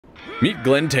Meet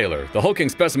Glenn Taylor, the hulking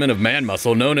specimen of man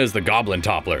muscle known as the Goblin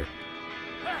Toppler.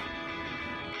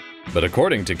 But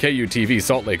according to KUTV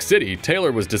Salt Lake City,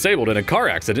 Taylor was disabled in a car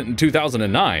accident in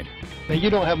 2009. Now, you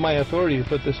don't have my authority to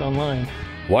put this online.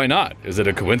 Why not? Is it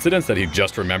a coincidence that he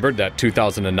just remembered that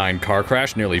 2009 car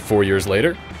crash nearly 4 years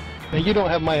later? Now, you don't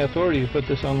have my authority to put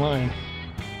this online.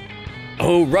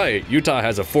 Oh right, Utah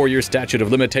has a 4-year statute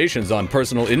of limitations on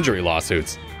personal injury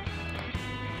lawsuits.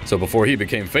 So before he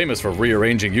became famous for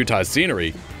rearranging Utah's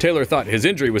scenery, Taylor thought his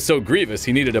injury was so grievous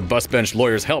he needed a bus bench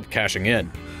lawyer's help cashing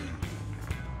in.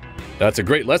 That's a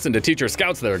great lesson to teach your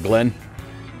scouts there, Glenn.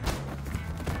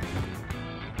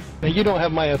 Now, you don't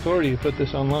have my authority to put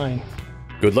this online.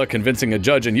 Good luck convincing a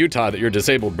judge in Utah that you're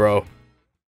disabled, bro.